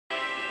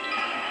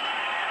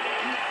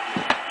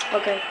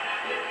Okay.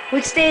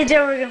 Which stage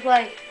are we gonna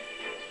play?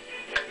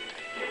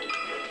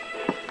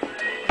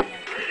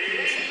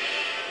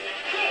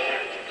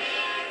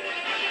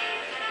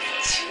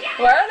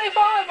 Why are they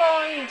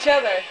following each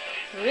other?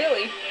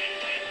 Really?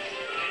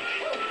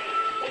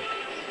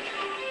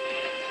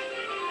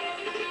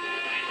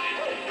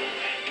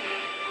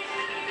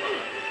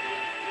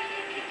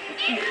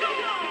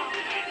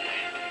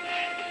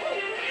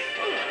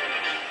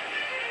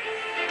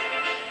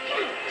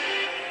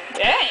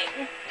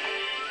 Dang.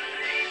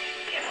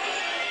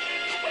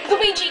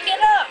 Luigi, get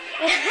up!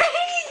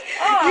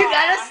 You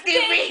got a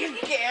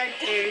stupid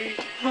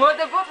character. Well,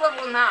 they're both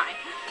level 9.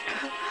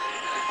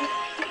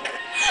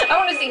 I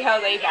want to see how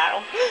they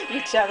battle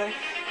each other.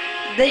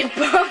 They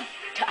both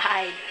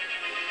died.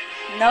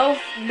 No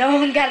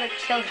one got a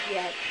kill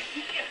yet.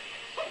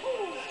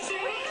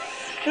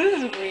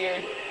 This is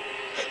weird.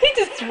 He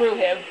just threw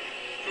him.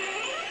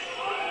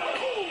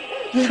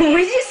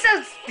 Luigi's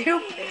so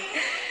stupid.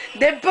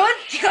 They're both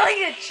killing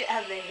each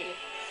other.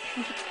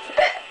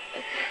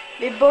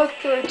 They both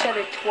kill each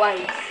other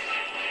twice.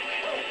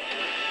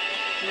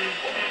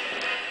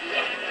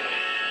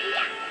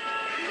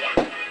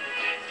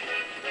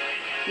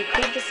 You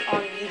put this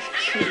on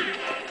YouTube.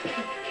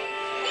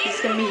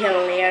 It's gonna be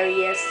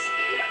hilarious.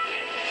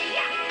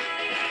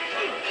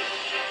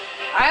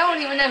 I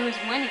don't even know who's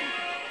winning.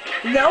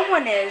 No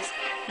one is.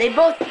 They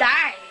both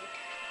died.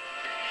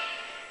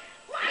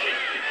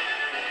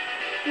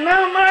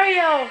 No,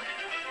 Mario!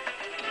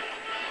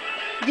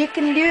 You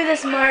can do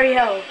this,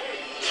 Mario.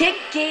 Kick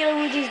Gay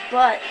Luigi's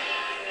butt.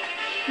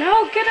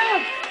 No, get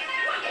up.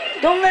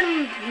 Don't let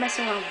him mess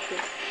around with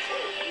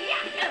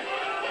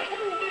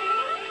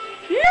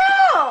you.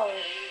 No!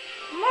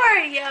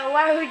 Mario,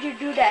 why would you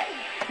do that?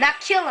 Now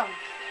kill him.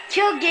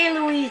 Kill Gay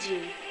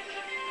Luigi.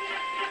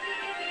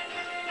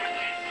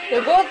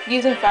 They're both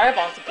using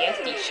fireballs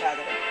against each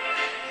other.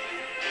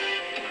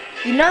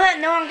 You know that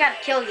no one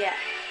got killed yet.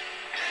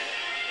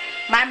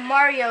 My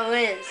Mario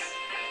is.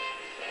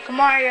 Come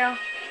Mario.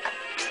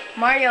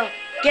 Mario,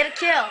 get a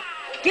kill.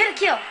 Get a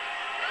kill.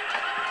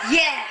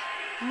 Yeah.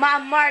 My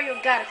Mario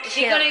got a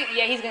kill.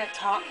 He's gonna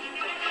talk.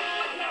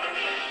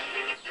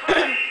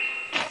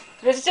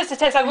 This is just a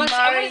test. I want to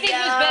see who's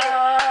better.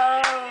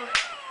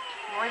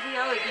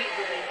 Mario beat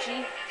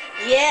Luigi.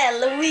 Yeah,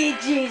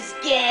 Luigi's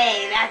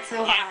gay. That's why.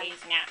 No,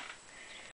 he's not.